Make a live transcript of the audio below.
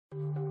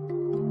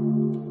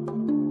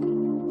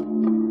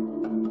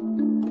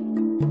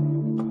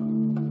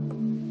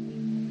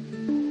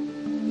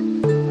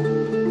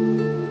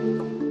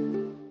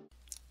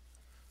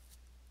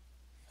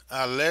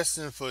Our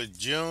lesson for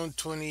June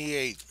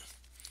 28,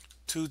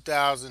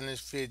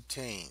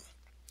 2015.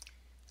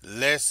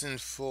 Lesson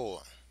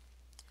 4.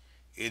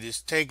 It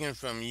is taken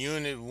from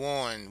Unit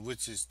 1,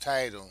 which is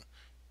titled,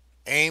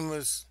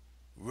 Amos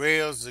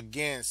Rails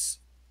Against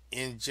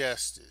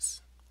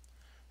Injustice.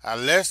 Our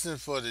lesson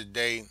for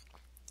today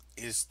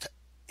is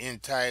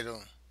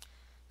entitled,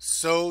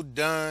 So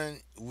Done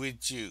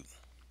With You.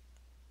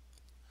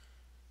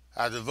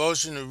 Our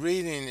devotional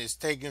reading is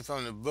taken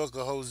from the book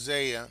of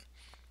Hosea,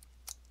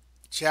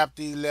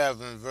 chapter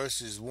 11,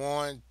 verses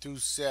 1 through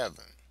 7.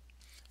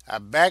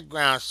 Our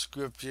background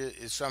scripture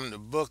is from the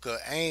book of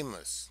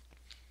Amos,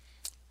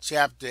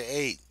 chapter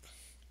 8.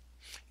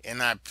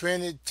 And our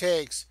printed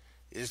text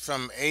is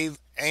from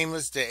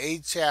Amos, the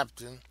 8th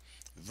chapter,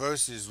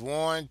 verses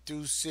 1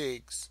 through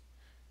 6,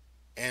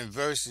 and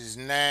verses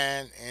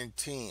 9 and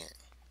 10.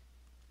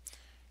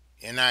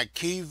 In our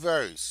key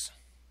verse,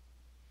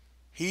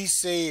 he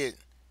said,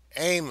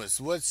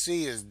 Amos, what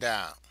seest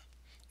thou?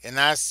 And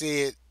I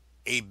said,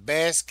 a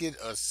basket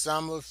of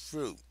summer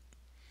fruit.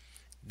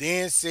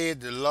 Then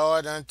said the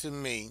Lord unto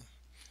me,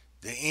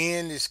 the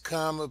end is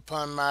come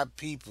upon my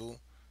people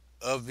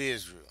of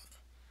Israel.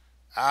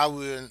 I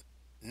will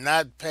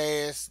not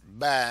pass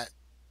by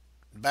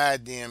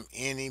them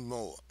any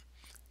more.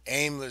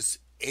 Amos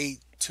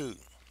 8:2.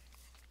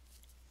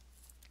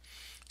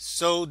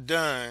 So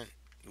done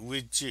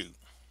with you.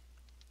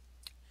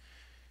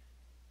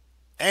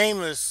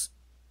 Amos,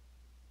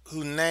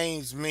 whose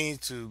name means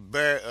to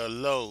bear a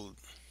load,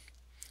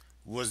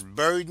 was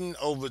burdened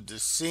over the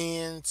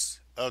sins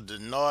of the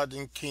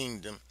northern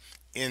kingdom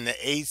in the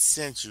 8th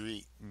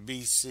century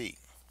BC.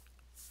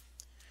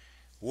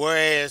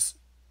 Whereas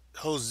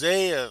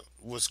Hosea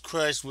was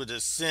crushed with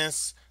a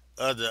sense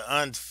of the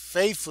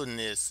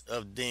unfaithfulness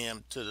of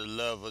them to the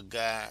love of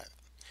God,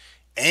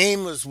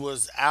 Amos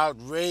was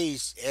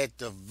outraged at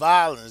the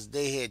violence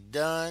they had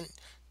done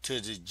to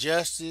the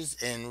justice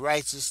and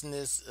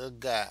righteousness of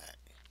God.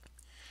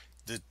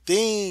 The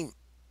theme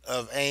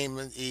of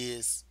Amos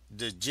is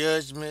the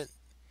judgment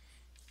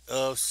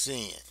of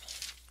sin.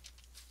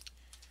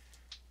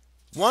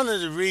 One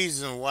of the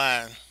reasons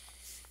why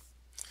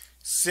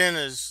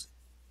sinners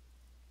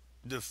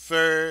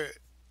defer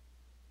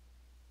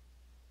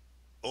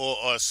or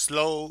are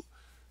slow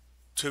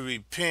to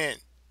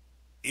repent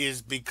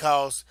is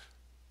because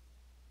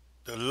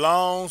the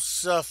long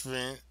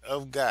suffering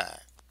of God.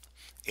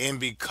 And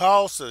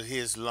because of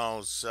his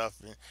long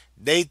suffering,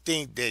 they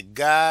think that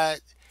God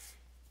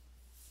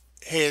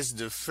has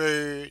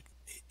deferred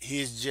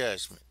his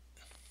judgment.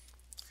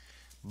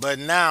 But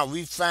now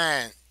we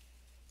find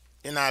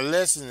in our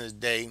lesson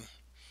today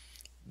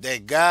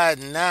that God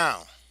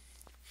now,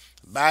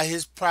 by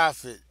his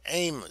prophet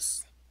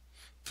Amos,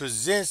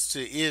 presents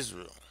to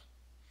Israel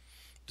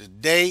the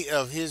day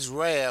of his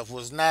wrath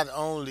was not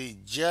only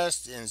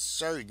just and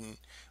certain,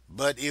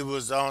 but it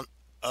was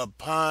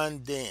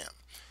upon them.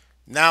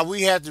 Now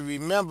we have to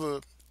remember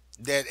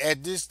that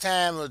at this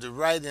time of the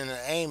writing of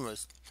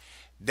Amos,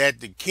 that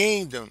the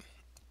kingdom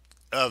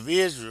of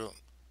Israel,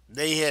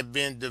 they had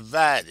been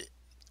divided,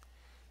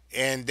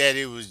 and that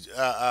it was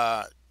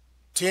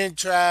 10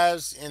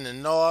 tribes in the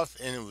north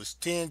and it was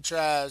 10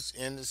 tribes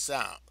in the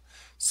south.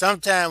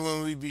 Sometime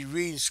when we be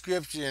reading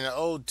scripture in the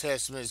Old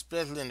Testament,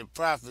 especially in the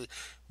prophets,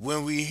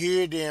 when we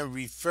hear them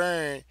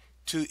referring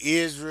to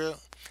Israel,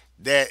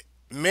 that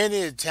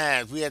many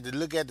times we have to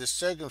look at the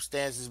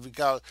circumstances,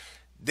 because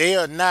they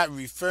are not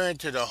referring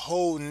to the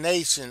whole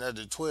nation of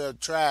the 12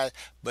 tribes,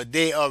 but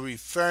they are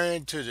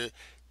referring to the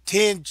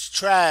 10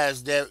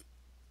 tribes that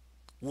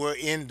were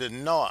in the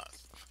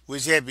north,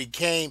 which had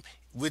became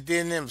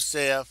within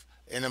themselves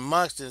and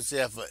amongst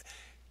themselves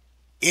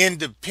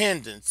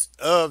independence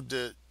of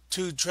the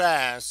 2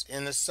 tribes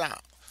in the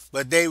south.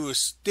 But they were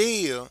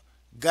still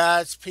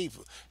God's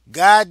people.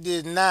 God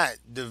did not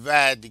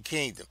divide the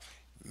kingdom.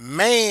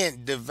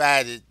 Man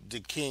divided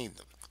the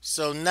kingdom.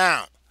 So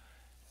now,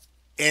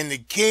 and the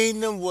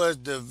kingdom was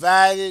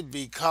divided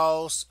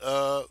because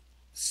of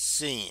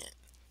sin.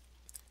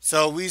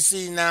 So we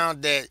see now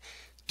that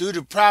through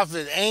the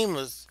prophet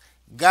Amos,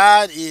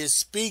 God is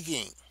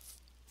speaking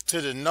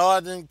to the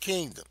northern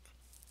kingdom.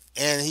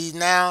 And he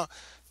now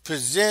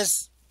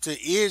presents to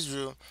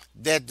Israel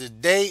that the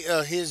day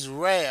of his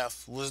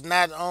wrath was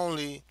not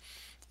only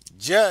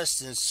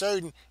just and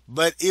certain,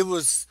 but it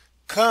was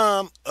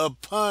come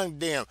upon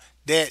them,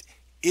 that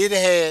it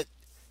had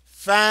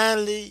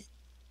finally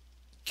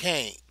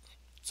came.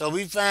 So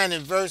we find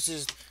in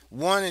verses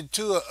 1 and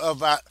 2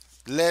 of our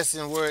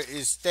lesson where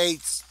it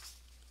states,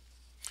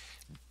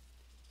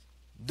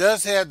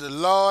 Thus hath the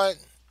Lord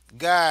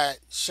God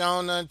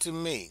shown unto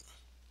me,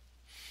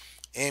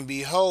 and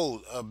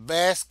behold, a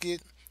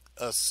basket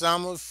of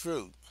summer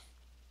fruit.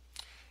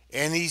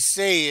 And he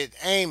said,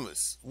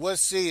 Amos, what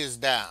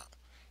seest thou?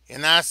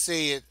 And I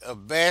said, a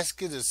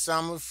basket of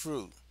summer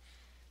fruit.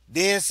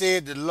 Then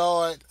said the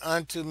Lord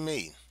unto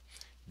me,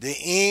 the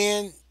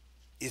end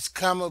is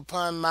come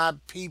upon my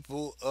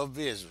people of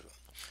Israel.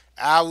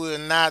 I will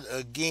not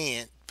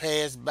again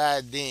pass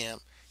by them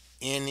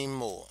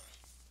anymore.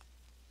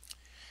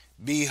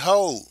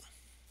 behold,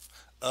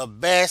 a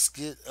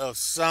basket of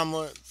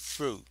summer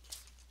fruit.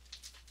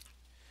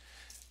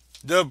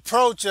 The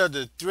approach of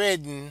the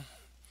threatened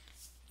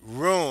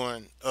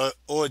ruin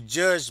or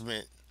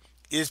judgment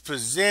is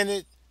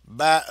presented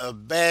by a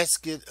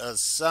basket of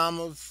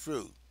summer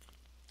fruit,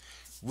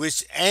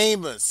 which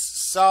Amos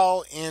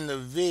saw in the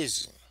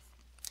vision.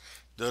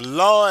 The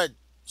Lord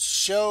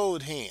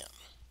showed him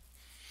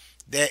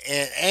that,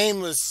 and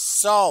Amos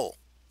saw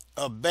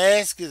a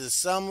basket of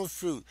summer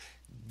fruit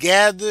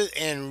gathered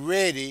and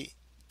ready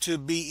to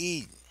be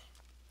eaten,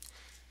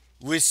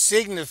 which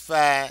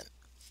signified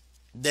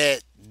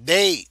that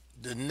they,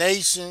 the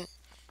nation,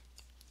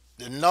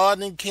 the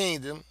northern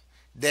kingdom,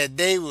 that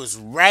they was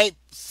ripe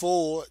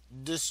for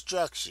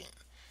destruction,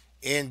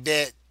 and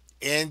that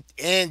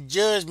and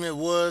judgment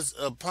was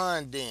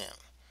upon them.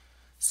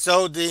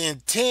 So the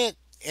intent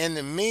and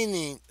the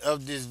meaning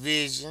of this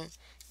vision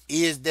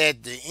is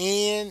that the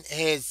end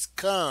has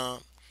come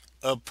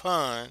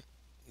upon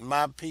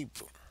my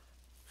people,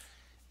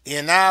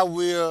 and I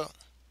will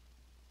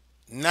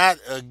not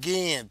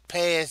again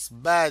pass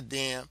by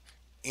them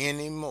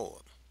anymore.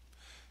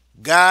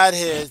 God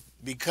has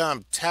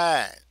become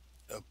tired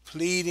of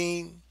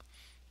pleading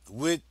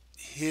with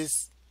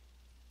his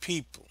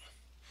people.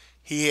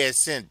 He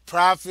has sent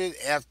prophet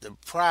after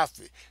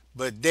prophet,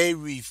 but they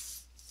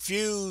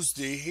refused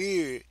to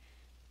hear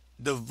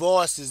the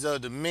voices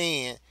of the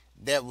man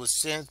that was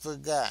sent for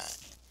God.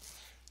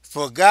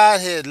 For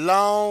God had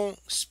long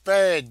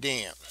spared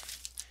them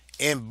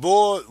and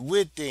bore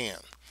with them,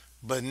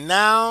 but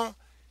now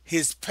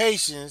his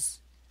patience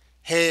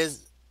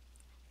has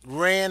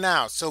ran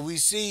out. So we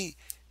see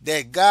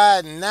that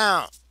God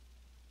now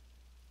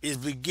is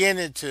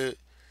beginning to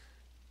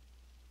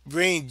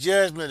bring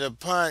judgment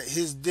upon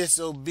his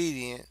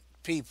disobedient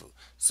people.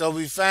 So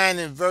we find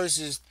in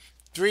verses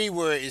 3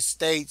 where it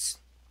states,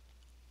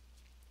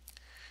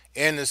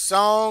 and the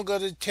song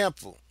of the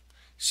temple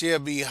shall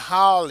be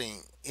howling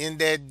in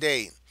that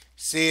day,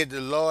 said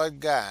the Lord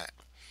God.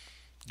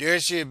 There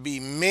shall be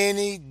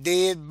many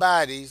dead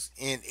bodies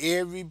in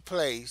every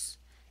place,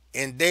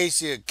 and they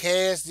shall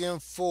cast them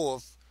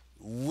forth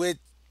with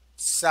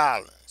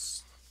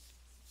silence.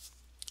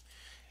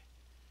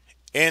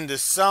 And the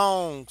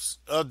songs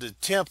of the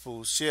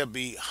temple shall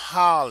be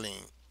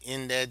howling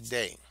in that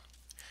day.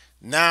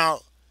 Now,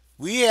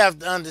 we have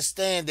to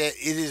understand that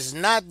it is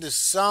not the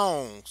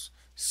songs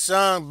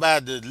sung by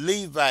the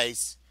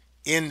Levites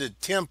in the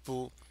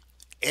temple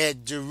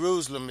at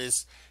Jerusalem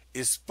is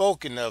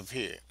spoken of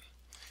here.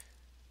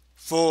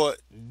 For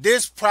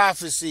this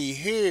prophecy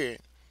here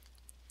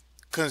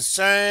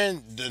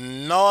concerned the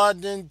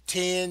northern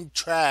 10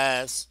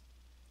 tribes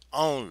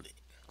only.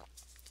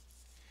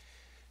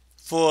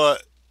 For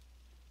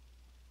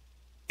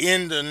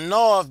in the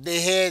north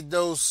they had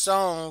those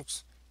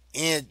songs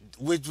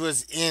which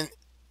was in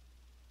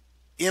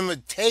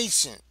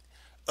imitation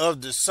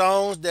of the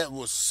songs that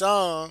were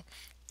sung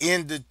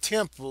in the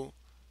temple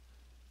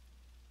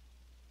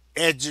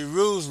at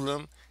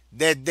Jerusalem,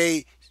 that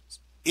they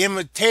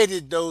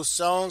imitated those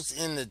songs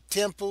in the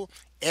temple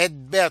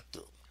at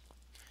Bethel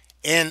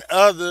and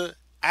other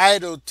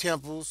idol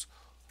temples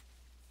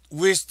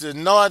which the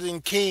northern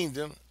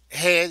kingdom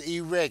had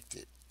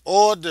erected,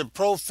 or the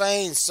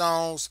profane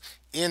songs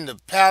in the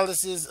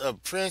palaces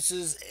of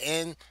princes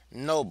and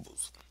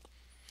nobles.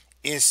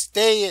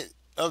 Instead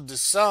of the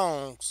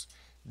songs,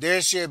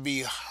 there shall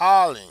be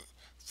howling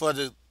for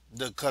the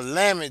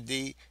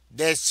calamity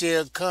that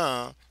shall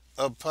come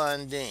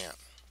upon them.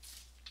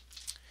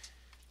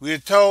 We are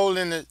told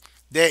that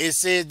it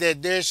says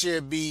that there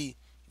shall be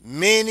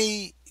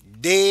many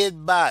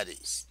dead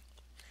bodies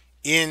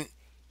in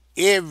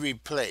every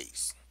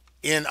place,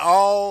 in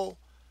all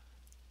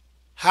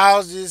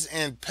houses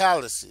and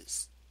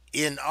palaces,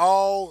 in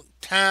all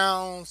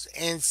towns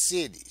and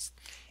cities,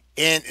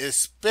 and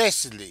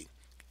especially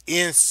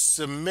in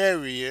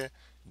Samaria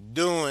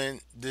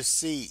during the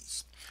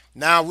siege.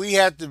 Now we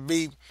have to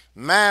be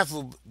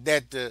mindful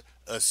that the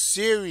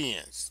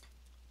Syrians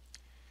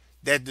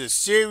that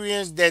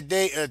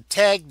they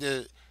attacked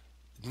the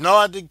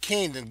northern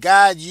kingdom,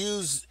 God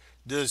used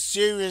the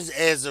Syrians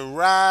as a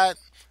rod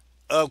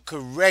of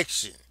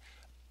correction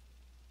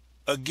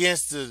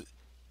against the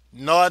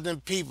northern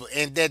people,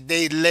 and that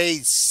they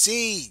laid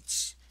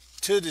siege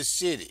to the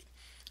city.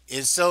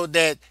 And so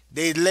that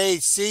they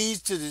laid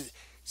siege to the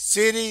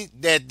city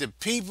that the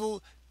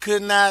people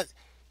could not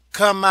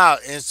come out.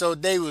 And so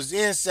they was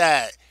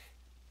inside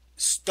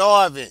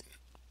starving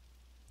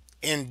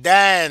and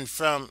dying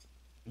from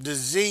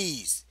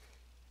disease.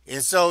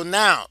 And so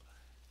now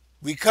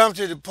we come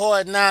to the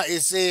point now,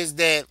 it says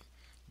that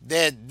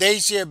they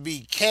shall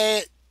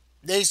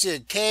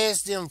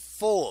cast them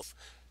forth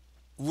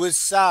with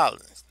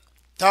silence.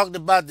 Talked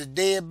about the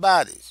dead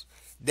bodies,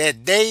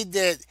 that they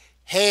that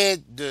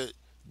had the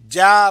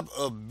job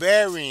of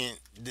burying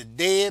the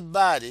dead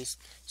bodies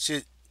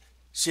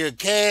should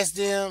cast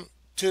them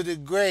to the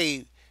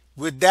grave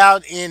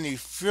without any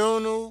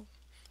funeral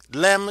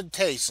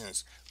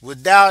lamentations,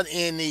 without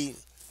any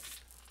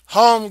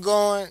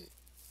homegoing,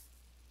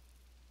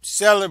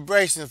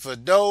 celebration for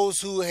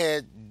those who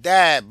had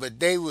died, but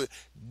they would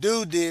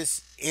do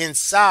this in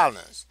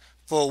silence.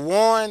 For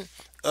one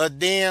of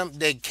them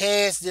that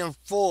cast them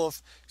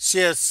forth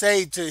shall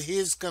say to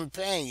his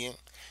companion,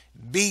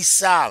 be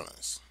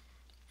silent,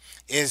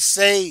 and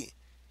say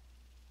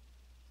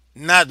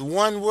not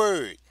one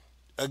word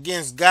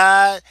against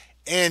God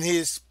and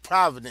his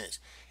providence.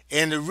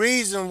 And the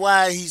reason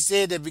why he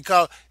said that,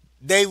 because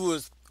they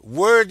was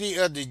worthy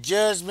of the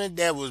judgment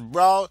that was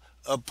brought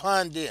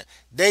upon them.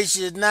 They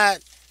should not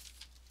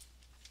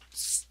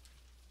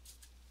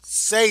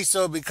say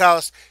so,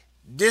 because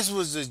this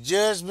was a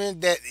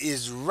judgment that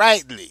is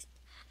rightly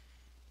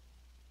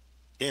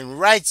and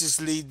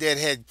righteously that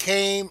had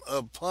came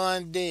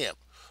upon them,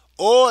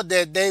 or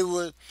that they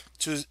were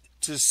to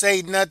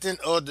say nothing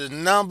of the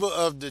number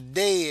of the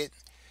dead,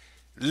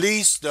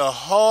 lest the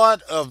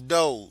heart of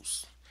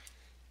those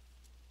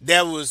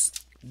that was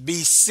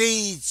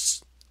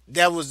besieged,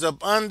 that was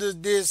up under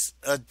this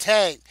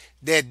attack,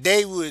 that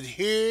they would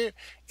hear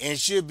and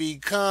should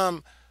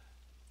become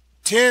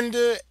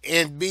tender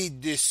and be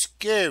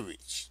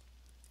discouraged,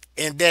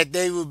 and that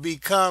they would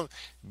become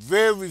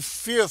very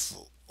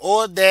fearful,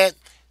 or that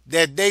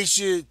they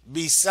should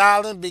be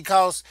silent,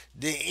 because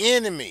the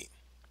enemy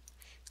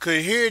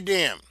could hear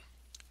them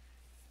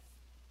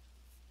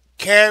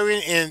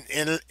carrying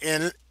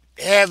and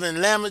having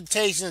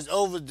lamentations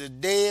over the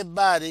dead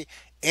body,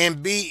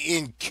 and be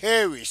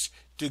encouraged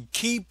to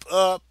keep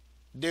up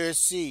their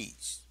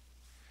siege.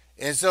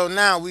 And so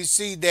now we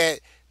see that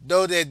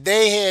though that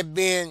they had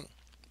been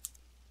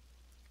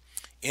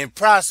in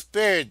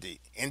prosperity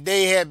and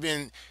they had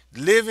been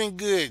living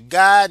good,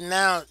 God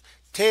now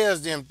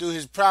tells them through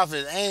his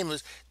prophet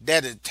Amos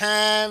that a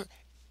time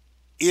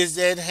is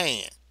at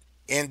hand,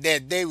 and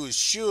that they will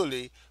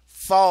surely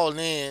fall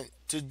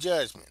into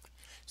judgment.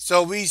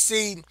 So we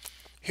see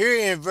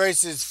here in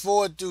verses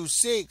 4 through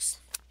 6,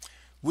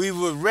 we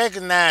will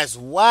recognize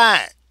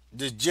why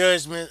the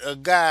judgment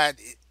of God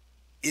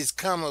is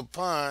come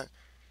upon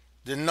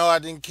the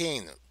northern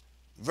kingdom.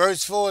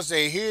 Verse 4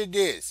 says, hear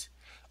this,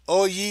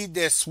 O ye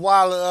that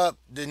swallow up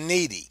the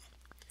needy,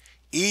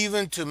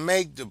 even to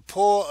make the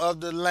poor of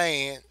the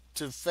land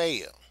to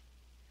fail,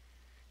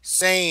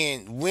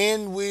 saying,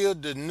 when will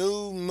the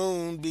new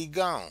moon be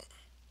gone,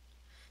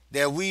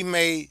 that we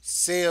may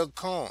sell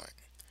corn,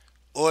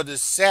 or the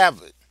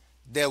Sabbath,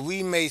 that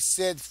we may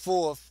set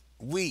forth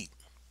wheat,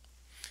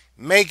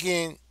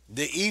 making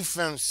the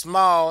ephah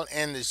small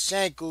and the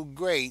shekel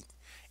great,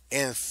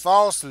 and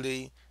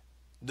falsely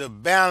the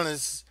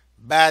balance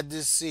by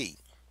deceit,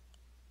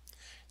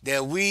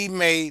 that we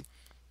may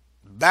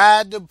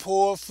buy the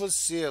poor for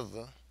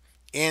silver,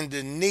 and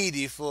the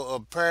needy for a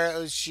pair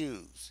of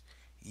shoes,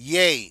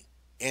 yea,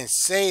 and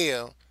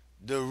sell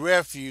the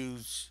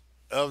refuse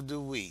of the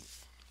wheat.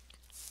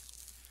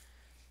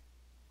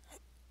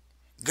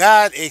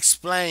 God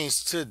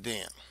explains to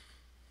them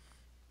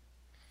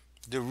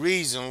the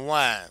reason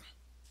why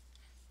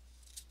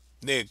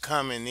they're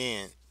coming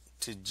in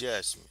to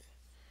judgment.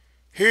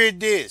 Hear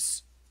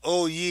this,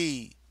 O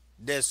ye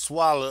that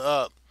swallow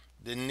up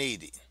the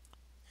needy.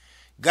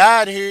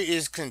 God here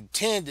is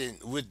contending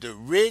with the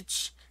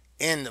rich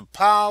and the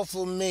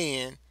powerful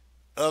men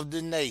of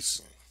the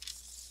nation.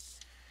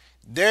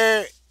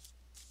 The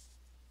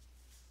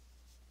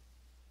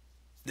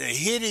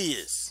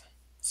hideous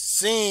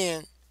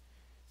sin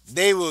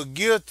they were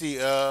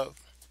guilty of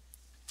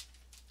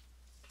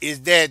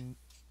is that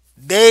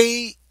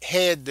they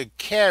had the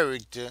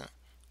character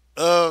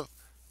of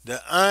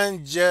the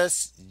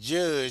unjust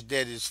judge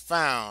that is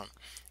found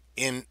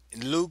in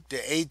Luke the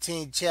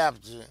 18th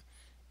chapter,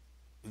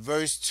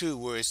 verse 2,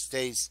 where it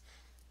states,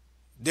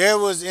 there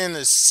was in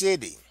a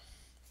city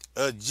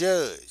a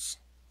judge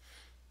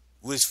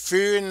which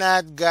feared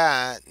not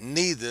God,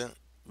 neither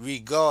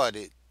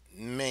regarded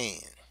man.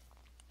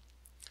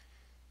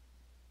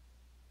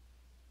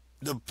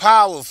 The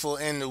powerful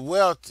and the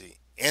wealthy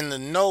and the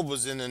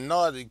nobles in the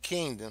northern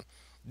kingdom,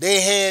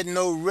 they had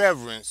no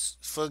reverence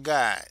for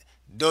God,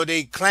 though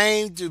they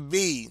claimed to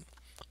be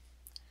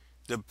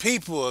the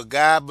people of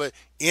God, but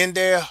in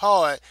their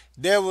heart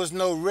there was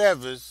no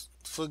reverence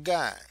for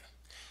God.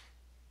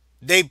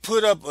 They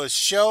put up a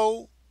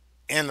show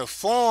and a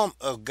form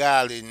of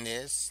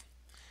godliness.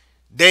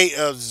 They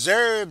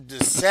observed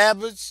the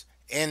Sabbaths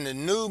and the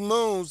new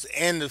moons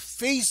and the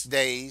feast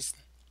days.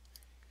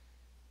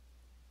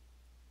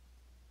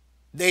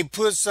 They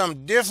put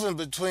some difference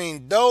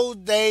between those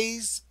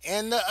days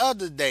and the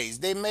other days.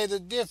 They made a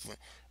difference.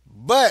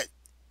 But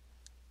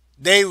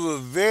they were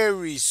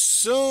very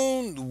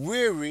soon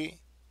weary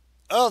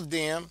of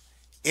them,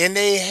 and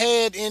they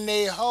had in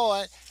their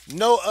heart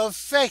no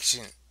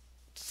affection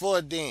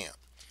for them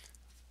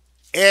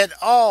at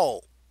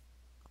all,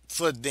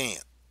 for them,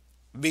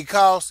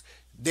 because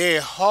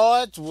their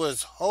heart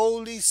was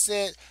wholly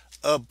set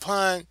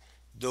upon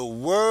the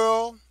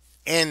world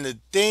and the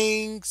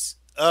things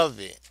of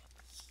it.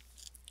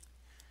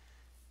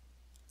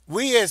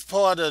 We, as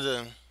part of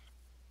the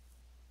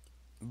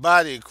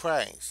body of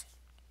Christ,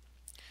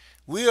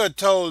 we are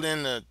told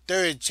in the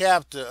 3rd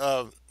chapter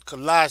of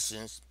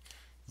Colossians,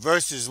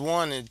 verses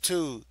 1 and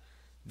 2,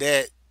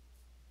 that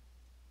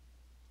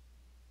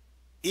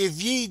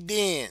if ye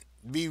then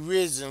be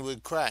risen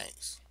with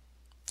Christ,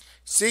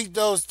 seek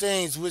those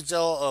things which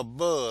are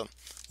above,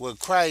 where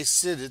Christ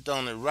sitteth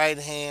on the right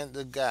hand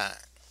of God.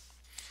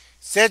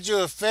 Set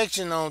your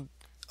affection on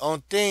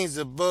things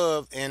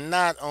above and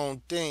not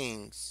on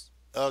things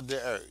of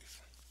the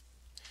earth.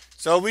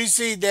 So we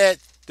see that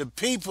the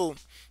people,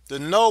 the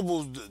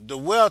nobles, the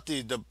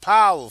wealthy, the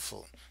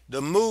powerful,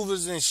 the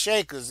movers and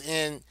shakers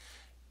in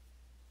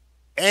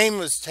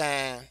Amos'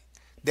 time,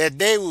 that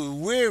they were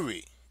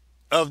weary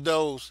of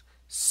those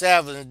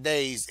Sabbath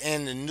days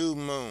and the new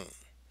moon.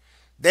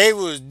 They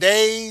were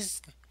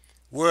days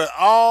where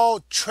all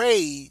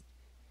trade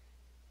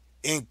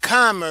and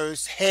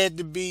commerce had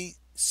to be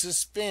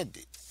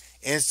suspended.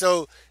 And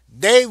so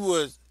they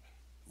were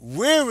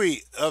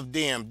weary of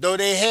them. Though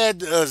they had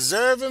to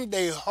observe them,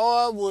 their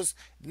heart was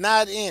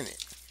not in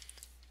it,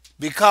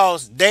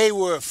 because they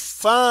were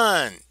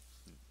fond.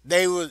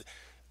 They were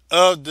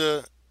of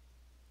the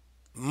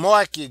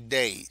market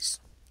days.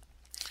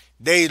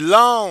 They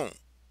longed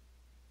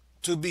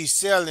to be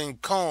selling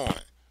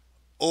corn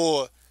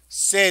or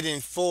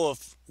setting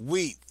forth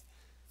wheat.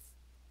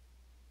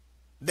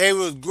 They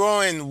were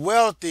growing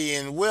wealthy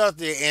and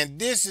wealthy, and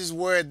this is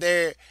where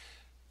their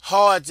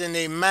hearts and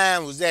their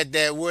mind was at,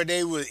 that where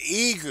they were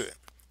eager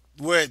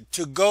were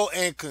to go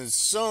and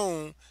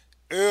consume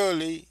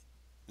early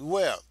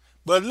wealth.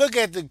 But look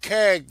at the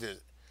character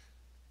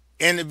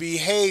and the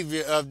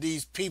behavior of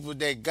these people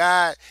that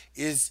God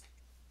is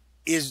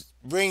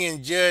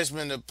bringing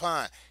judgment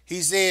upon.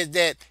 He says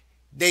that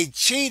they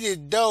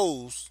cheated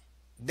those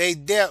they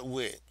dealt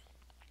with.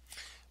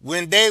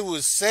 When they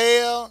would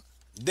sell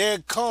their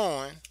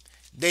corn,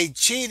 they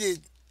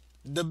cheated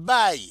the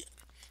buyer,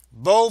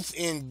 both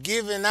in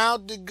giving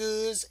out the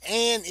goods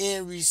and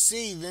in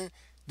receiving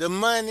the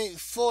money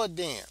for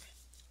them.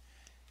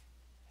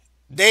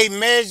 They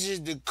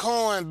measured the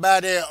corn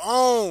by their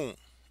own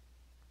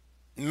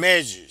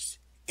measures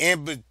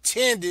and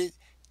pretended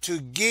to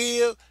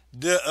give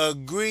the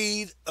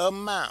agreed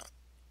amount.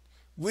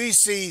 We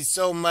see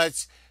so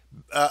much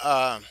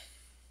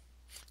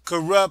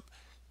corrupt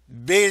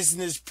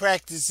business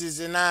practices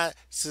in our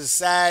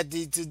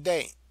society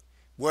today,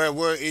 where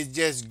it's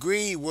just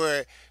greed,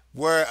 where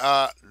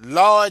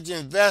large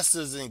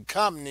investors and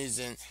companies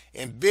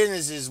and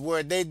businesses,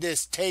 where they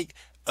just take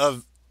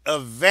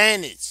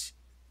advantage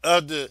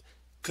of the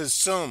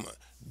consumer,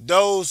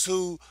 those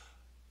who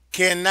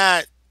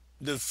cannot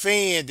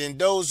defend, and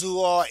those who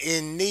are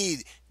in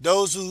need,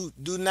 those who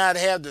do not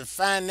have the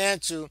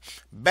financial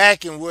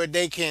backing where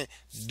they can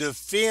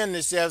defend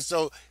themselves.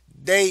 So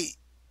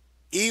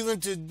even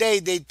today,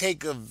 they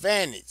take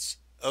advantage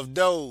of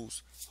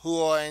those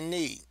who are in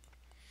need.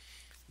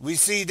 We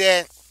see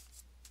that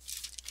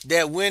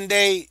when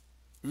they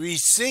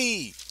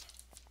receive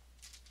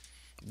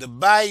the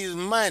buyer's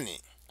money,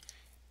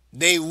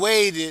 they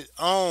weighed it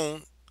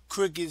on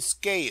crooked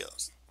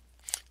scales.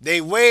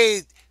 They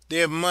weighed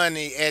their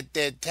money at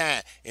that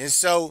time. And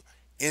so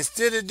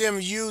instead of them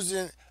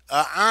using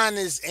an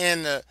honest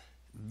and a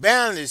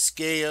balanced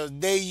scale,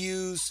 they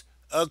use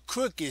a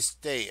crooked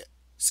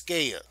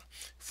scale.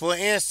 For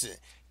instance,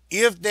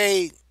 if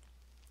the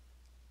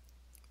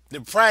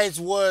price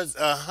was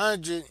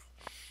 100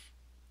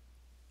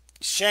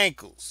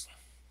 shekels,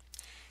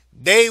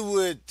 they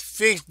would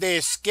fix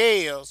their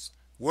scales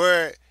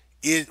where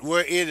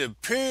it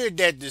appeared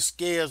that the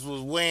scales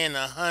was weighing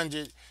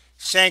 100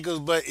 shekels,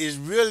 but it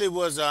really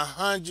was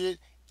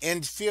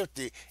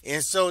 150.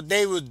 And so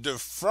they were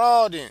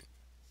defrauding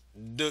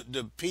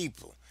the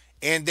people.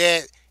 And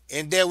that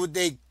with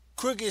their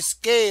crooked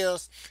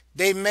scales,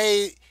 they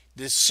made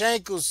the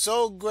shekels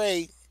so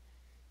great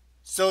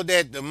so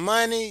that the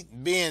money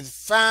being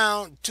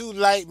found too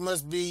light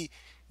must be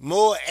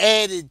more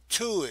added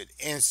to it.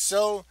 And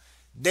so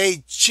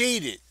they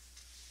cheated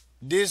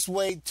this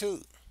way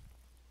too.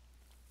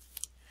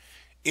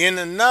 In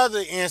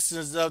another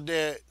instance of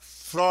their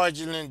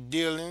fraudulent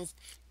dealings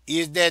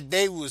is that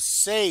they would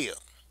sell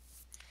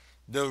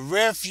the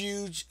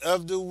refuge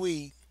of the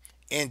wheat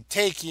and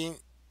taking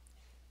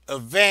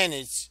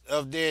advantage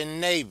of their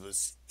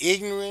neighbors'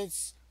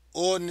 ignorance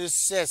or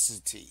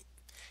necessity,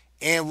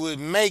 and would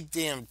make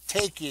them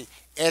take it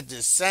at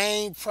the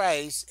same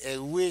price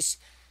at which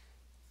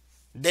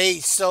they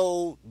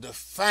sold the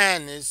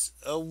finest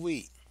of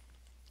wheat.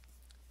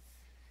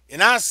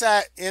 In our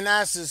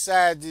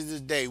society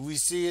today, we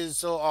see it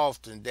so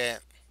often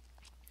that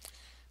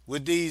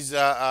with these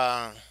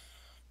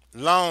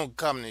loan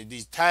companies,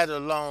 these title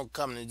loan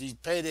companies, these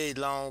payday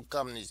loan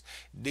companies,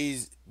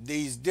 these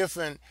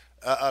different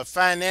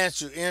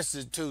financial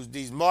institutes,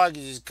 these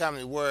mortgages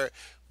companies,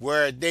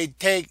 where they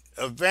take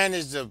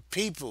advantage of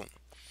people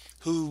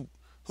who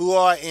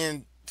are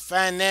in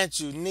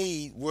financial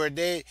need, where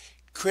their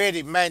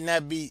credit might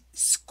not be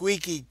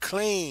squeaky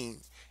clean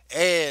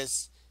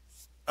as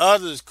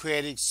others'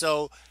 credit,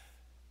 so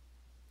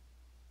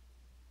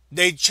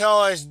they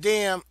charge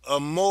them a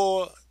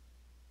more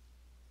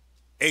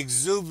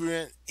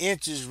exuberant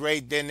interest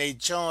rate than they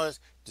charge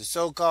the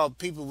so-called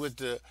people with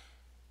the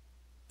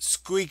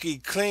squeaky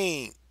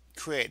clean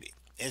credit.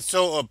 And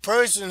so a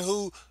person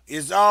who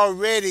is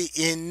already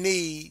in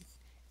need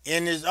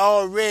and is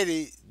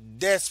already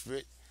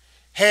desperate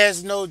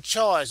has no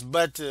choice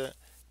but to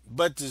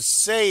but to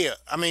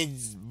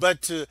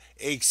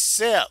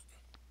accept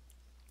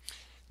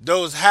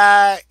those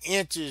high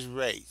interest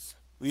rates.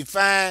 We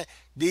find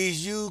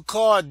these used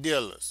car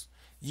dealers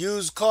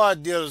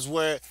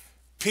where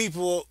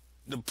people,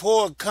 the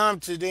poor, come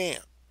to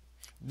them.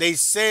 They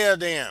sell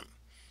them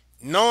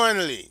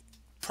knowingly,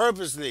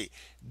 purposely,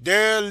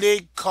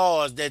 derelict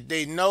cars that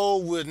they know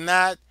will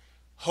not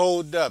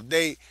hold up.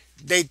 They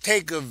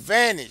take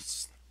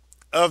advantage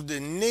of the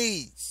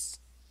needs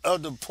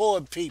of the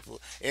poor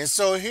people. And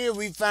so here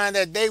we find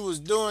that they was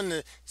doing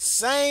the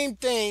same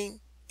thing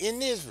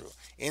in Israel.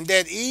 And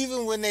that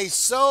even when they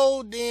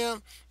sold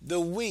them the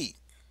wheat,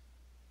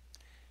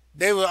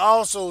 they would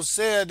also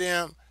sell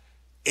them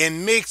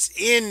and mix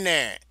in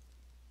there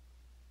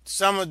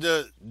some of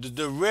the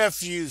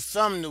refuse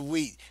from the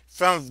wheat,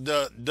 from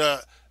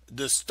the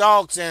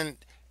stalks and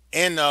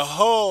the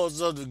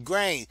hulls of the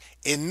grain,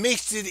 and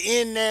mix it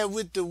in there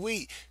with the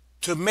wheat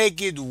to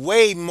make it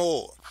weigh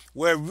more,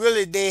 where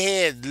really they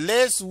had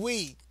less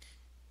wheat,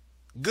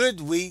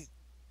 good wheat,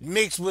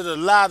 mixed with a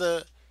lot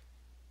of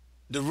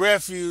the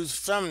refuse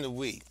from the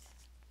wheat.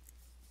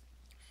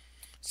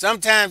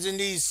 Sometimes in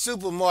these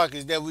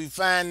supermarkets that we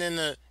find in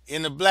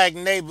the black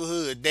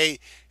neighborhood, they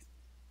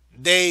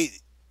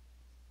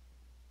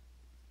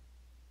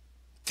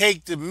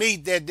take the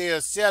meat that they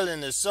are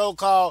selling, the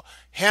so-called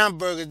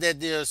hamburgers that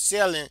they are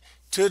selling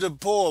to the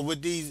poor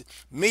with these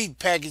meat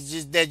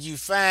packages that you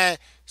find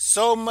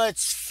so much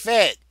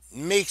fat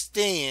mixed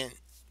in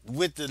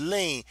with the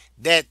lean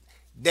that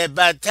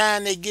by the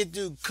time they get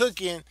through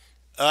cooking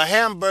a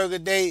hamburger,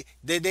 they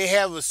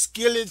have a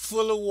skillet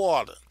full of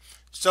water.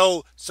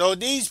 So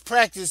these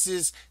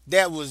practices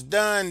that was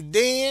done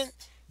then,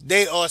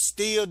 they are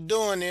still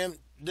doing them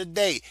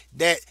today.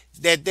 That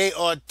they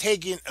are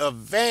taking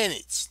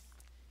advantage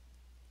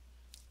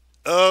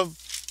of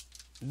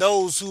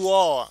those who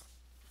are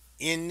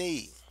in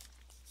need.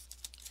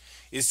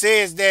 It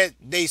says that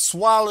they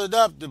swallowed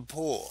up the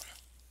poor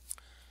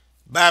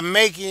by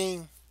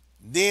making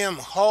them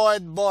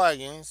hard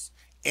bargains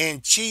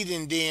and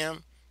cheating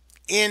them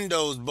in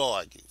those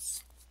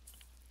bargains.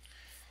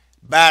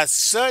 By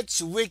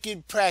such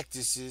wicked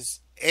practices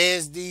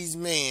as these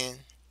men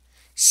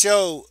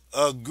show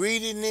a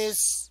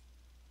greediness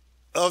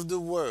of the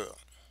world,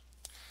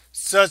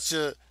 such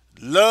a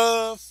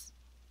love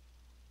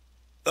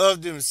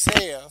of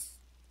themselves,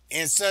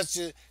 and such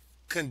a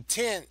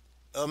contempt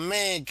of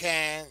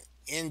mankind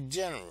in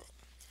general,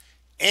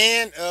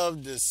 and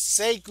of the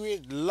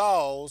sacred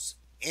laws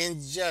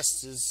and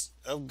justice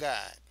of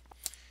God,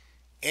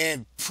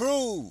 and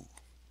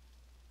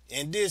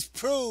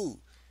disprove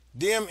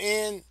them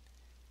in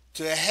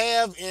to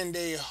have in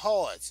their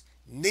hearts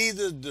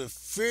neither the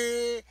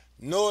fear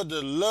nor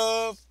the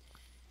love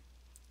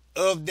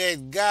of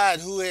that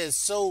God who has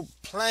so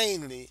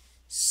plainly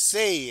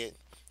said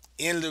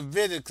in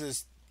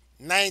Leviticus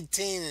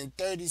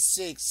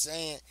 19:36,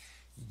 saying,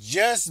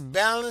 just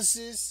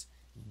balances,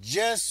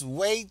 just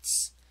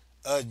weights,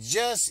 a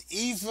just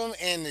ephah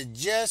and a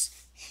just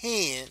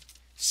hin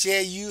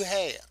shall you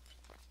have.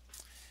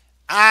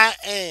 I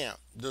am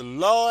the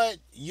Lord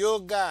your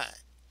God,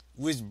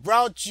 which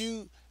brought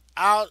you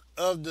out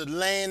of the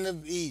land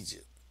of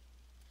Egypt.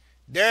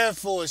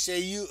 Therefore shall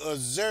you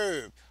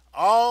observe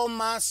all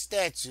my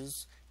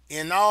statutes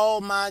and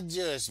all my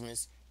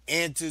judgments,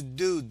 and to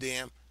do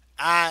them.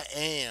 I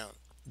am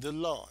the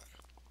Lord.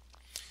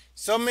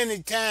 So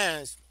many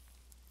times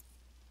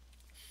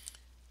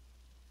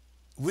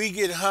we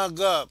get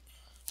hung up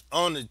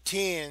on the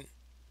 10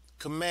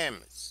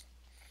 commandments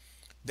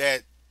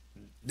that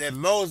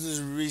Moses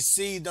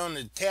received on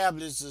the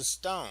tablets of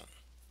stone.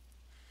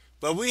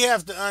 But we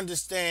have to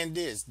understand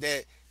this,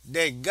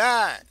 that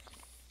God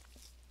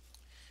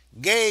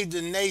gave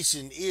the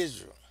nation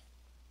Israel,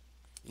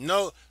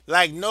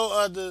 like no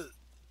other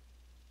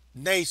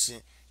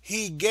nation,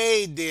 he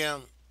gave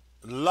them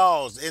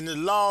laws. And the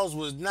laws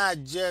was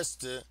not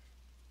just the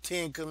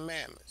 10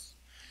 commandments.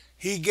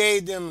 He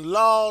gave them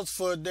laws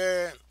for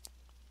their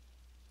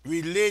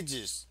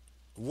religious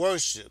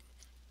worship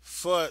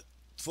for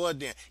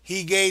them.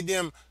 He gave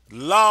them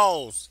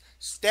laws,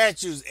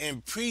 statutes,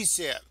 and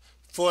precepts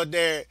for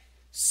their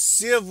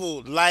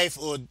civil life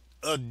or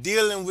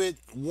dealing with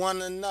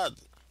one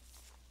another.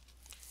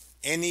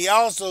 And he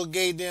also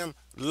gave them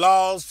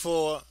laws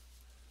for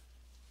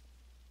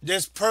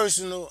just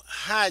personal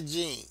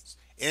hygiene.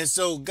 And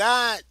so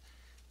God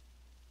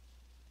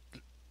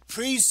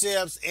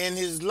precepts and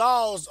his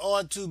laws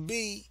are to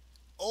be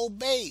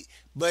obeyed.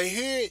 But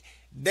here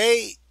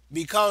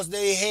because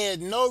they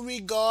had no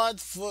regard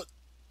for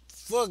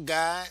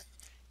God,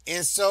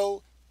 and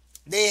so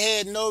they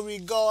had no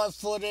regard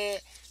for their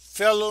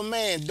fellow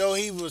man, though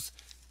he was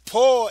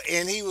poor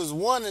and he was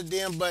one of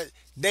them, but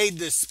they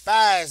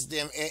despised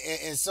them,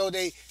 and so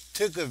they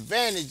took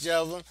advantage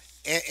of him,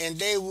 and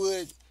they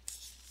would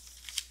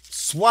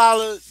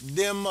swallowed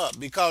them up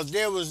because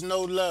there was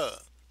no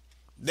love.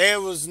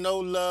 There was no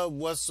love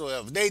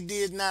whatsoever. They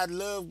did not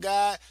love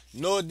God,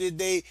 nor did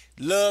they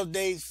love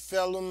their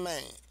fellow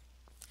man.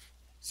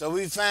 So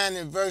we find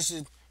in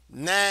verses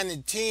 9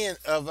 and 10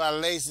 of our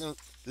lesson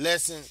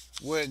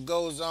where it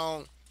goes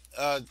on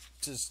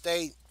to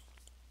state,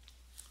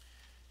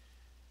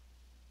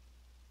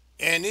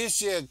 "And it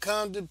shall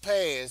come to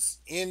pass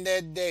in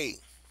that day,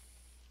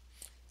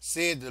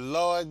 said the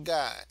Lord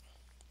God,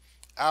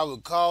 I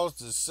will cause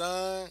the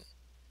sun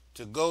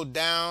to go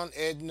down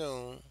at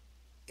noon,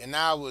 and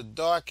I will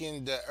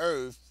darken the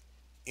earth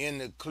in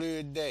the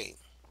clear day.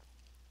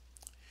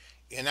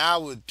 And I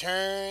will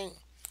turn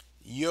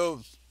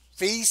your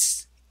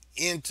feasts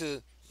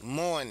into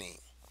mourning,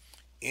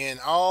 and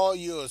all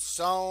your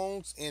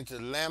songs into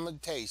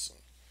lamentation.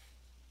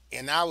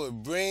 And I will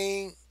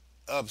bring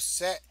up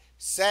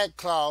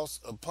sackcloth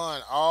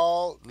upon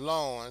all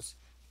loins,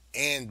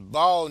 and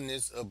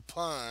baldness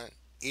upon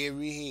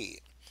every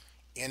head.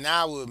 And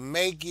I will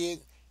make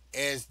it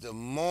as the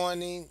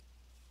mourning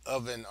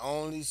of an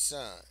only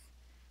son,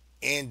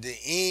 and the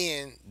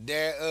end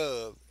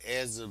thereof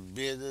as a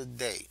bitter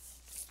day."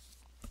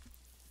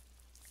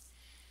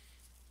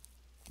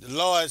 The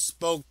Lord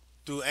spoke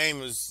through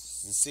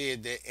Amos and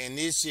said that, "And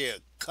it shall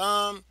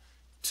come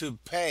to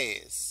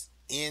pass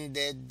in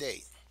that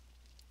day."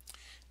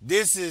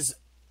 This is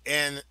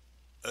an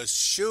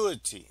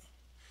assurity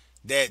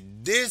that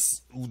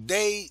this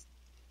day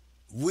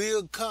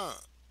will come.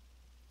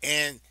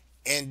 And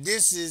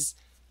this is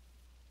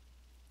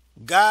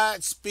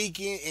God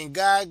speaking, and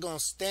God gonna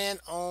stand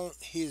on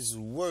his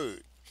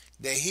word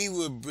that he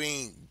will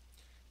bring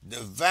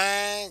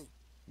divine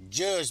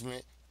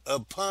judgment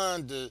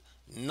upon the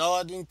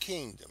northern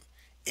kingdom.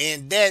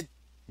 And that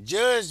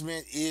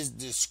judgment is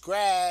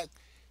described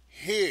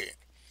here.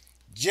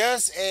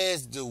 Just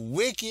as the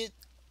wicked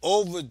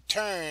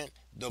overturn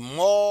the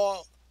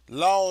moral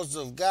laws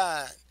of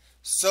God,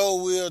 so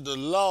will the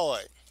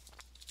Lord,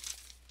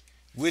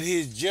 with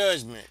his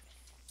judgment,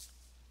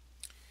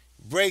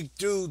 break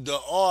through the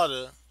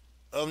order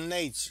of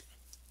nature.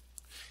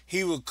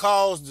 He will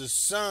cause the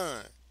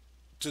sun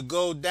to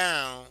go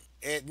down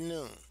at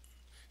noon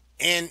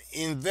and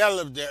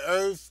envelop the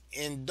earth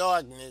in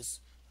darkness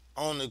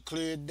on a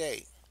clear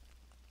day.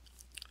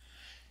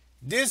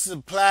 This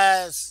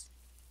applies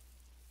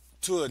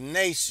to a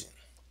nation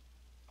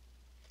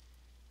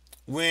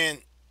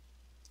when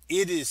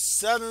it is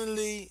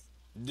suddenly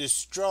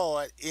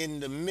destroyed in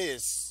the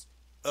midst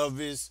of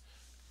its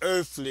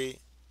earthly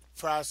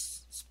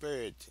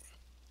prosperity.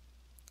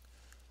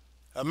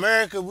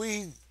 America,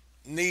 we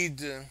need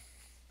to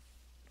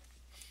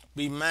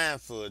be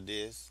mindful of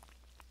this.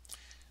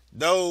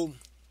 Though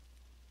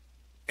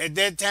at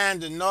that time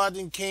the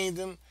northern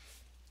kingdom,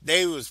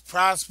 they was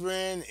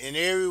prospering and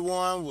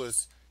everyone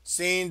was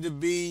seen to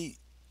be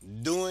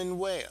doing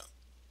well.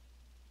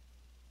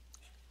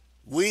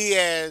 We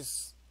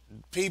as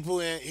people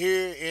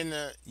here in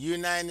the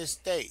United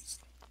States,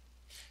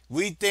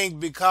 we think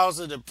because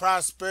of the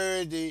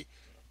prosperity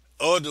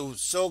or the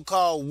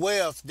so-called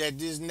wealth that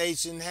this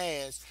nation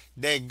has,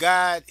 that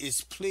God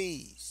is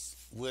pleased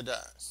with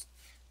us.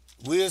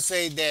 We'll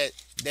say that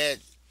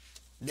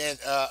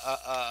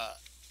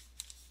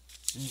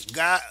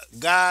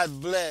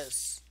God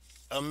bless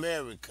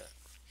America,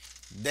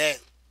 that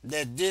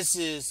this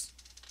is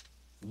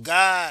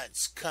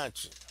God's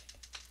country.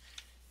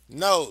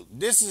 No,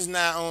 this is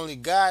not only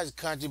God's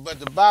country, but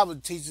the Bible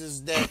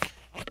teaches that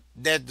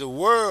the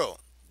world,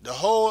 the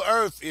whole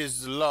earth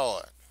is the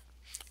Lord,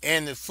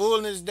 and the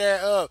fullness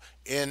thereof,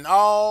 and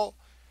all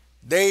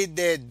they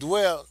that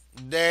dwell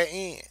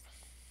therein.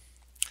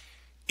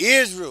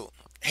 Israel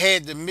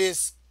had the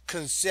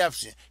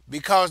misconception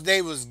because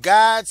they was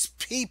God's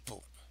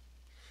people,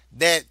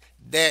 and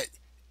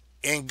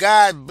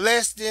God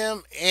blessed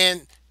them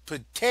and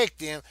protect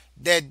them,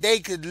 that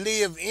they could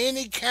live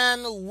any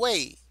kind of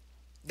way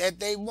that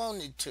they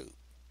wanted to.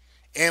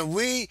 And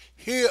we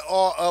here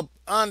are up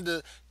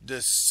under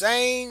the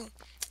same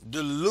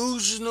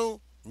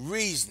delusional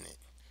reasoning,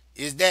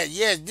 is that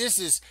yes, this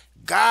is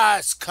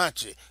God's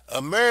country.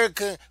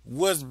 America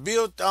was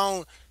built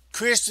on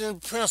Christian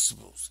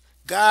principles.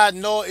 God,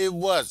 no, it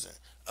wasn't.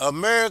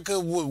 America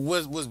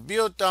was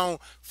built on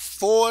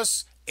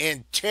force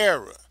and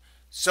terror.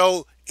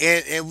 So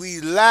and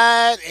we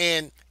lied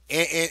and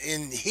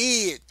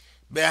hid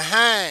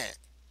behind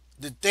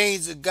the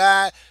things of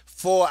God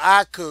for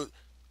our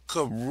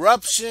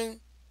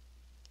corruption,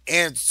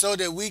 and so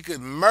that we could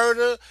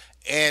murder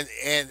and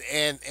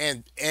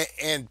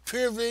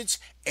privilege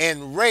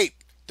and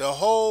rape the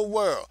whole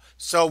world.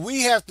 So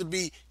we have to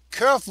be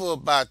careful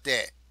about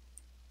that.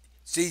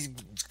 See,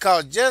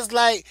 because just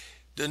like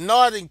the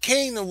northern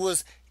kingdom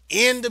was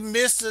in the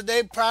midst of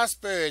their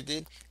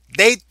prosperity,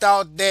 they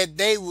thought that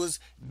they was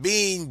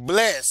being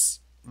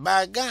blessed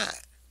by God.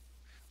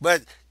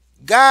 But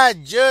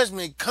God's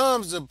judgment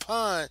comes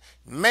upon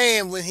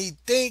man when he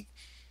think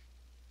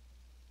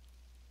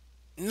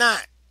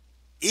not.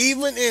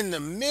 Even in the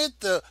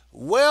midst of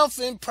wealth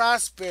and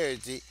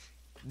prosperity,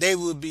 they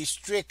will be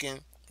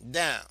stricken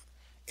down.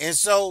 And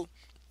so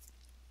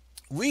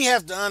we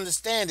have to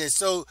understand it.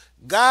 So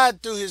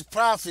God, through his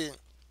prophet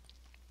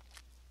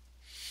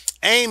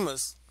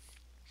Amos,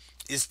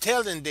 is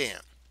telling them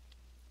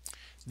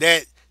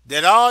that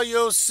all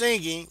your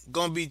singing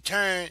gonna be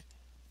turned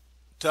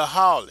to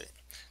howling.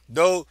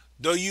 Though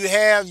you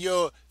have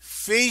your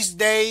feast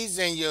days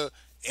and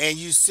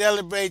you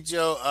celebrate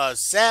your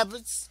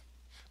Sabbaths,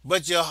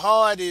 but your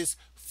heart is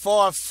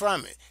far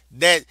from it.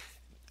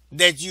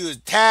 That you are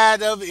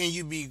tired of it and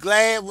you be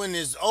glad when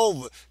it's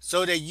over,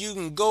 so that you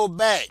can go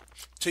back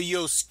to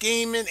your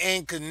scheming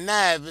and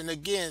conniving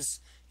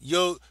against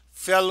your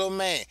fellow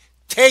man,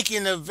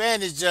 taking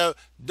advantage of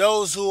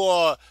those who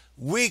are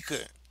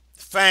weaker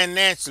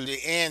financially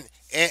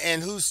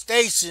and whose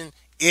station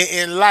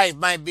in life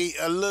might be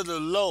a little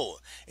lower.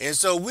 And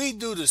so we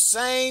do the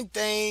same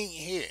thing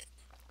here.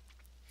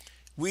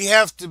 We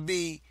have to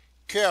be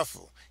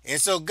careful. And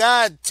so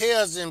God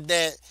tells him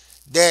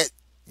that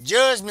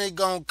judgment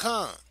gonna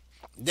come,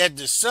 that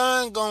the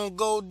sun gonna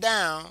go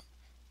down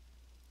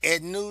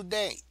at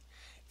noonday.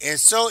 And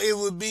so it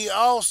will be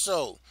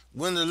also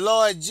when the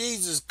Lord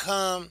Jesus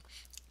come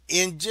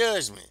in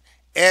judgment,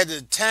 at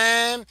a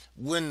time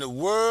when the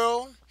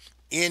world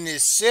in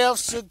its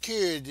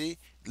self-security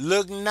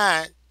look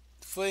not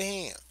for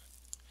him.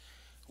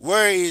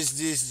 Where is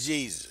this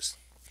Jesus?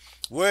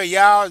 Where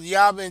y'all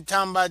been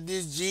talking about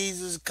this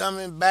Jesus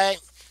coming back?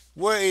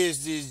 Where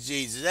is this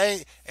Jesus?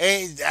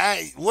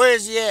 Where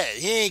is he at?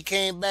 He ain't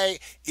came back.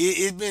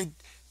 It's been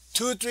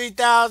 2,000 or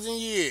 3,000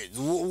 years.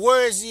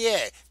 Where is he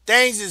at?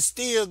 Things are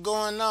still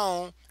going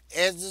on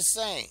as the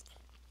same.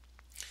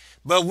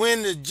 But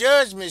when the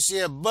judgment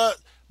shall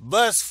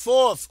bust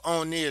forth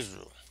on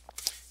Israel,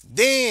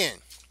 then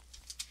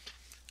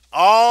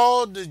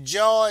all the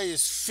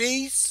joyous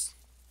feasts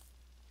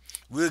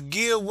will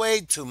give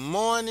way to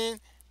mourning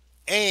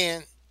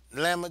and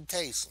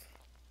lamentation.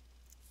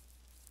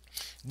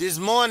 This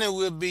mourning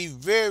will be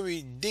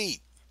very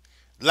deep,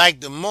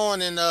 like the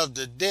mourning of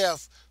the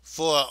death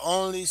for an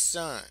only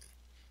son,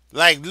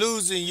 like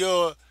losing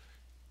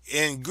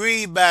and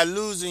grieved by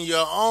losing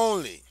your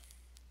only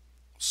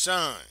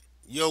son,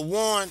 your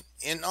one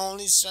and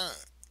only son.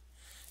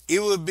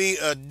 It will be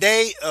a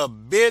day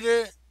of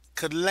bitter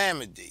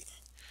calamity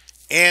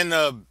and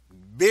a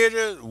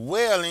bitter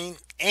wailing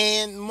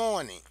and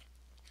mourning.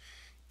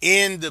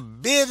 In the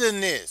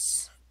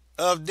bitterness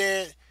of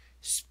their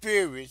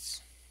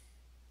spirits,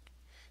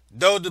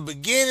 though the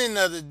beginning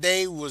of the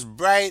day was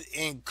bright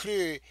and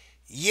clear,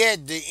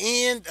 yet the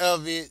end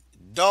of it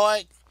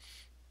dark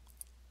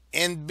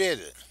and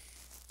bitter,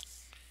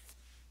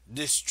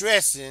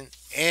 distressing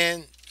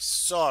and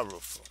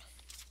sorrowful.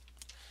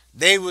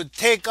 They would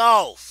take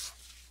off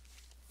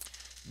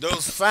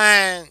those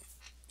fine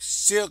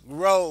silk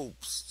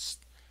robes,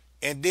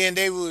 and then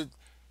they would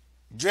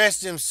dress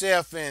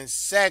themselves in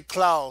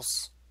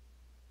sackcloth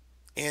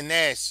and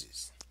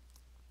ashes.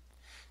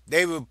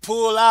 They would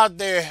pull out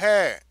their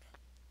hair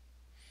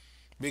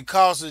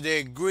because of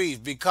their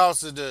grief,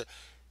 because of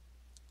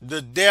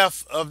the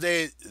death of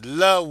their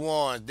loved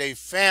ones, their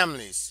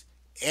families.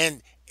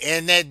 And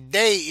that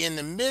day, in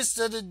the midst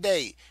of the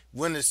day,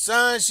 when the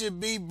sun should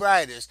be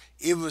brightest,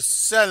 it will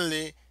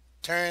suddenly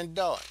turn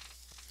dark.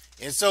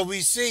 And so we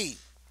see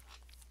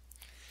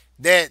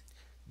that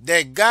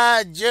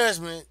God's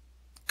judgment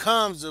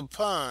comes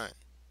upon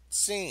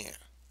sin.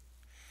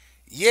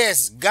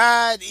 Yes,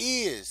 God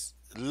is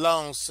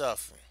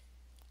long-suffering,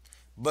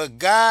 but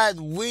God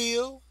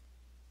will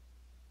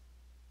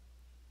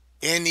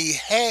and he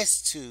has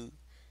to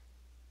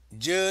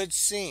judge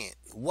sin.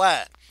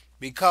 Why?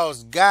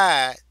 Because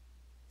God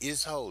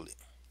is holy.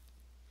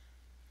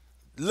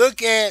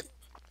 Look at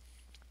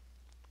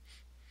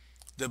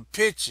the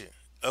picture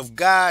of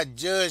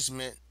God's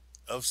judgment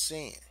of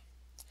sin.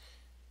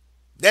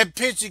 That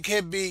picture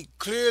can be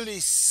clearly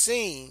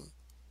seen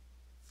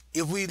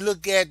if we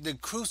look at the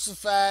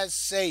crucified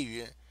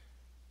Savior,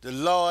 the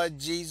Lord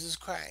Jesus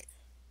Christ.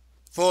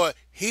 For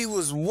he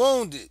was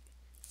wounded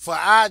for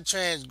our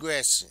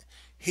transgression.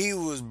 He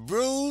was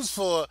bruised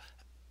for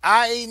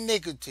our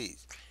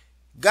iniquities.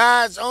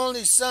 God's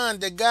only son,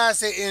 that God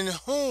said, in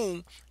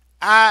whom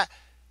I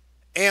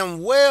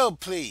am well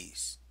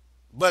pleased.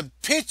 But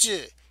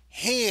picture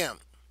him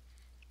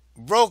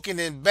broken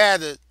and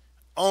battered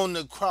on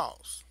the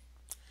cross.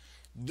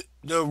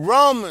 The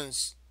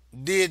Romans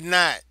did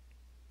not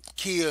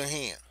kill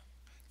him.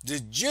 The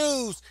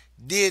Jews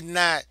did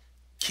not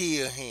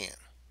kill him.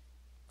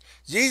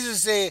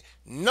 Jesus said,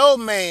 no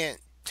man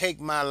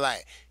take my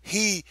life.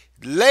 He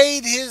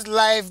laid his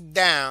life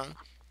down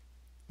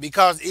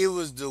because it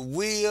was the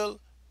will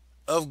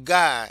of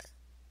God.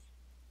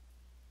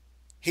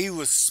 He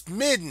was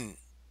smitten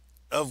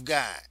of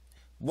God.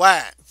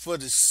 Why? For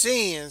the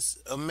sins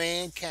of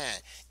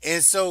mankind.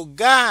 And so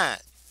God,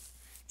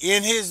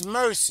 in his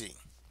mercy,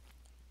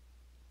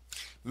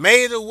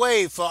 made a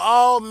way for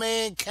all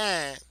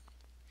mankind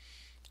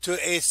to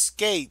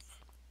escape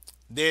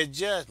their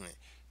judgment.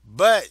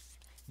 But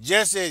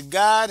just as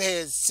God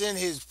had sent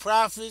his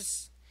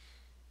prophets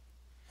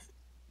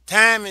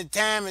Time and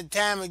time and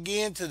time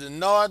again, to the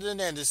northern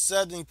and the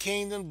southern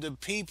kingdom, the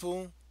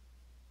people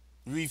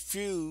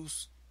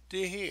refuse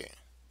to hear.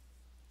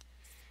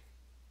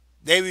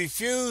 They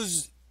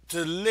refuse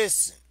to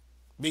listen.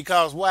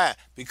 Because why?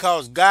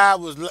 Because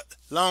God was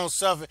long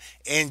suffering,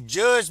 and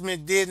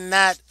judgment did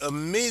not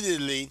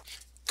immediately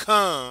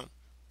come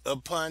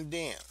upon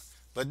them.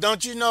 But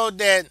don't you know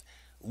that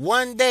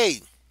one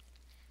day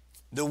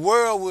the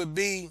world will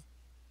be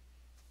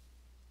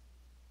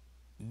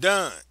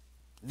done?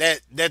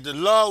 That the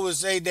Lord will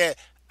say that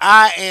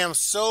I am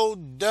so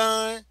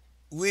done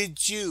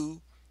with you,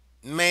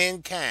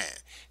 mankind,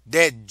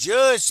 that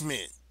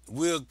judgment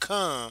will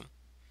come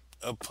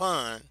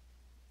upon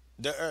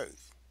the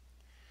earth.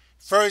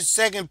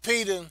 Second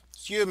Peter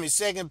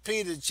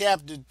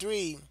chapter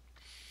 3,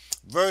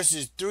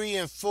 verses 3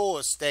 and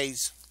 4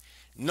 states,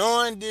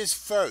 knowing this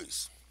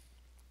first,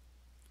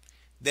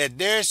 that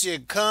there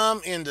should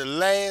come in the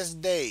last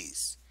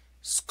days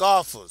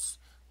scoffers,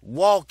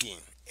 walking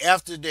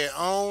after their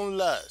own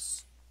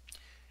lusts,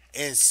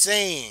 and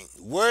saying,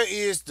 where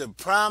is the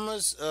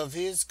promise of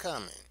his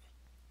coming?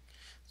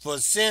 For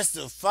since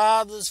the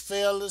fathers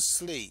fell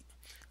asleep,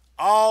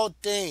 all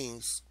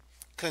things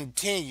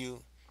continue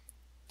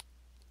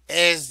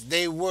as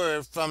they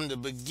were from the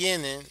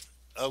beginning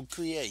of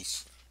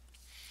creation.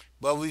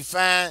 But we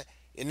find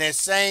in that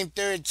same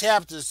third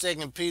chapter,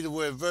 2 Peter,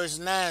 where verse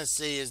 9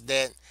 says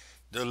that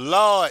the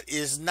Lord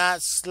is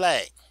not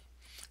slack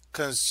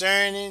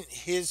concerning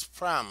his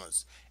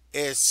promise,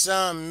 as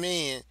some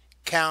men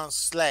count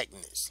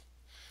slackness,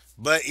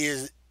 but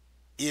is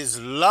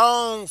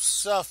long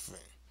suffering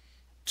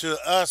to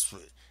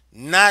usward,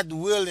 not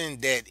willing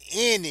that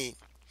any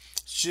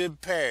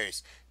should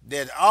perish,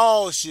 that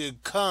all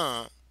should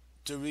come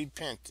to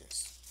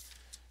repentance.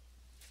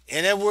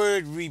 And that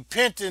word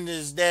repentance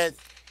is that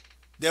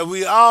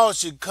we all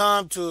should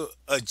come to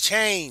a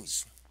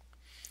change,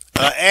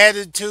 an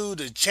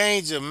attitude, a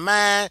change of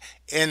mind,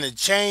 and a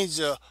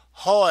change of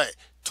heart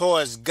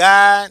towards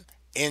God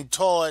and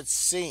towards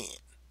sin.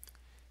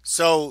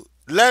 So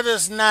let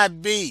us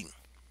not be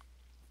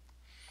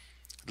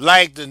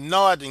like the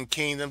northern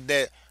kingdom,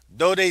 that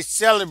though they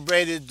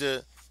celebrated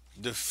the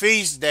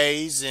feast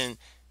days and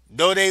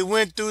though they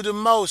went through the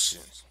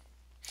motions,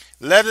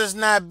 let us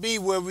not be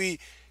where we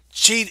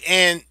cheat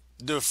and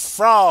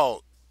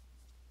defraud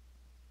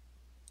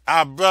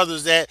our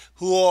brothers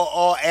who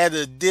are at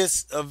a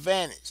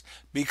disadvantage,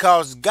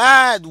 because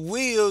God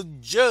will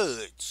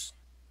judge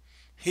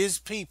his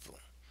people.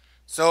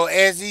 So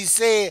as he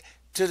said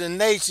to the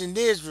nation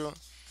Israel,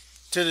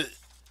 to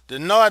the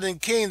northern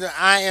kingdom,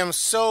 I am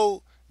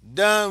so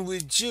done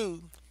with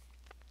you,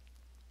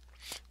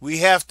 we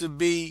have to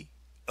be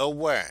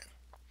aware.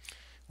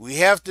 We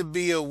have to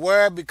be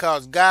aware,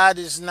 because God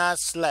is not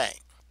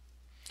slack.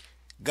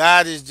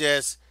 God is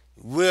just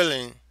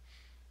willing.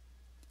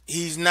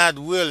 He's not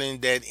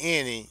willing that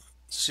any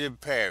should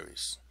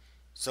perish.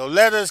 So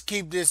let us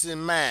keep this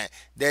in mind,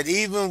 that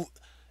even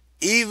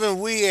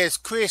we as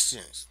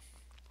Christians,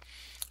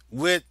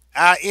 with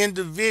our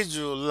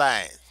individual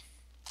life,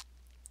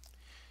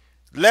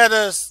 let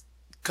us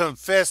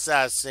confess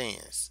our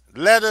sins.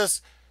 Let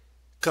us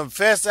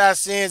confess our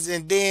sins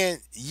and then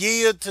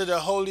yield to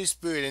the Holy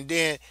Spirit, and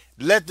then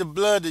let the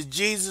blood of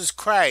Jesus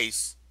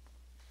Christ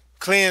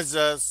cleanse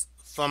us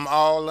from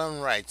all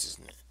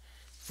unrighteousness.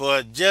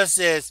 For just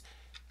as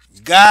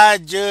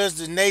God judged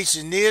the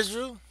nation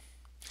Israel,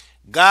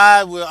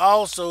 God will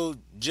also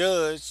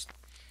judge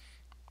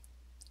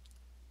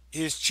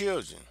his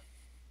children.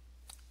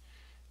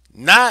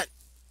 Not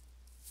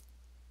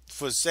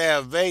for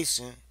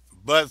salvation,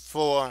 but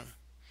for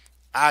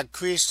our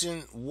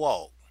Christian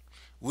walk.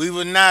 We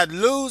will not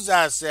lose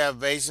our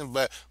salvation,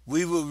 but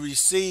we will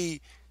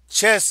receive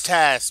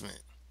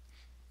chastisement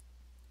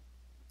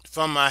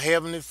from our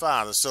Heavenly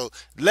Father. So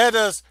let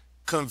us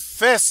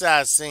confess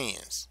our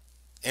sins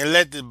and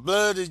let the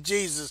blood of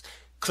Jesus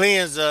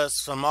cleanse us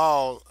from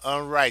all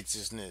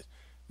unrighteousness.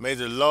 May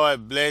the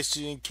Lord bless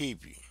you and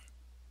keep you.